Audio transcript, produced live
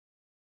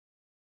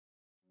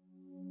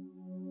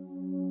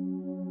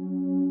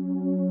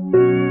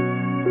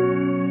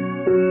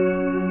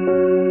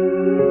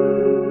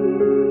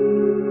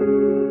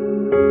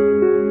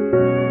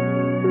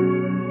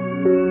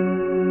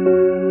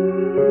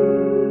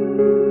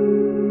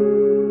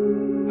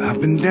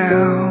Up and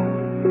down,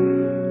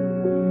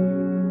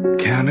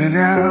 counting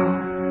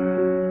out,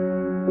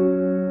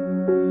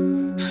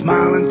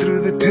 smiling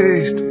through the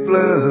taste of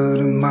blood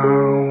in my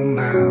own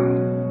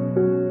mouth.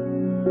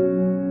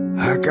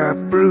 I got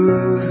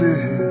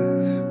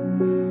bruises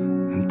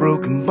and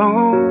broken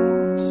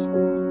bones,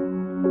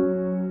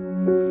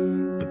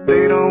 but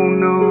they don't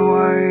know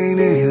I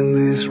ain't in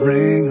this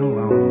ring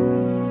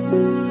alone.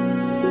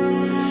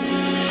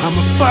 I'm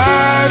a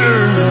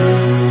fighter,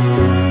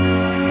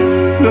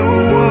 no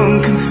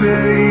one can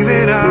say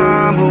that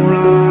I'm a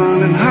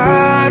running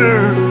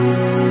hider.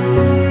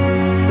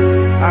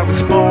 I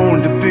was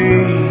born to be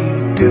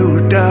a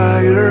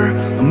do-or-dyer,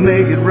 a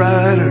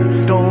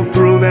make-it-righter. Don't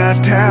throw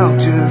that towel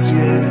just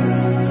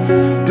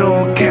yet,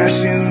 don't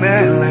cash in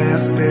that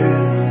last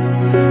bet,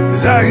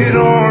 'cause I hit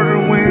harder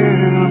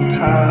when I'm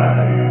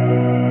tired.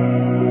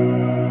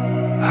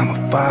 I'm a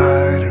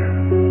fighter.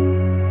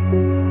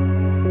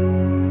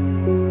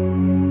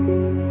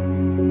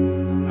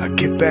 I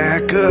get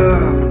back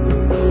up,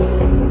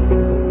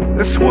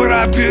 that's what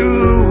I do.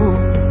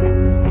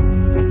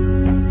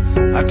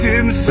 I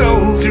didn't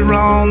soldier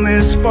on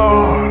this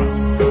far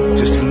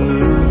just to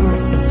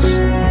lose.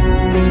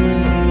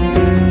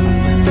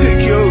 So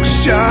take your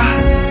shot,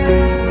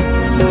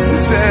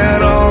 is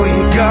that all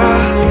you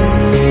got?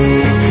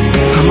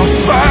 I'm a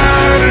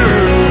fighter,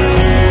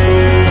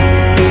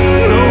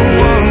 no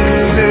one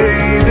can say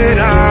that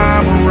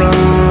I'm a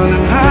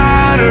running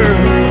hider.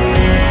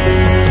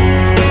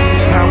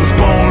 I was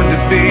born to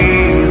be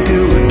a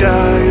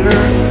do-or-dyer,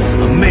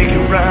 a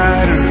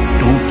make-it-righter.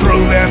 Don't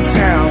throw that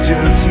towel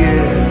just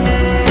yet,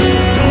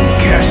 don't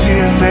cash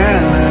in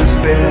that last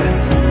bet,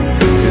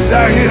 'cause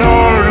I hit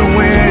harder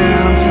when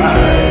I'm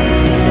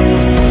tired.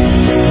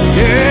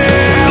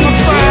 Yeah, I'm a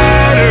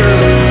fighter.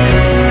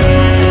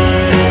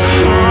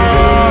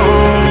 Oh,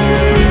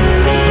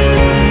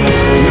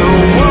 no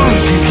one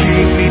can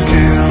keep me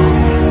down.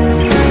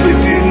 They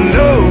didn't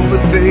know,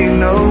 but they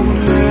know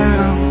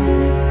now.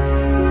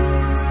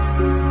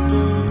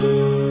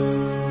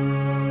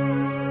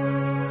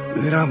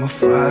 That I'm a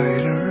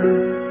fighter.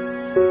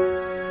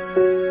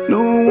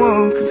 No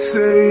one can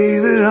say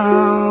that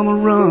I'm a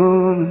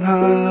running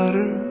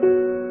hider.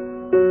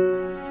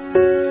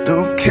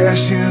 Don't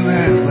cash in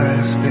that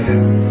last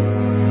bet,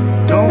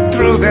 don't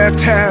throw that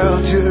towel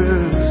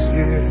just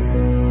yet.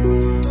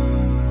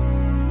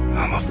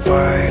 I'm a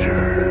fighter.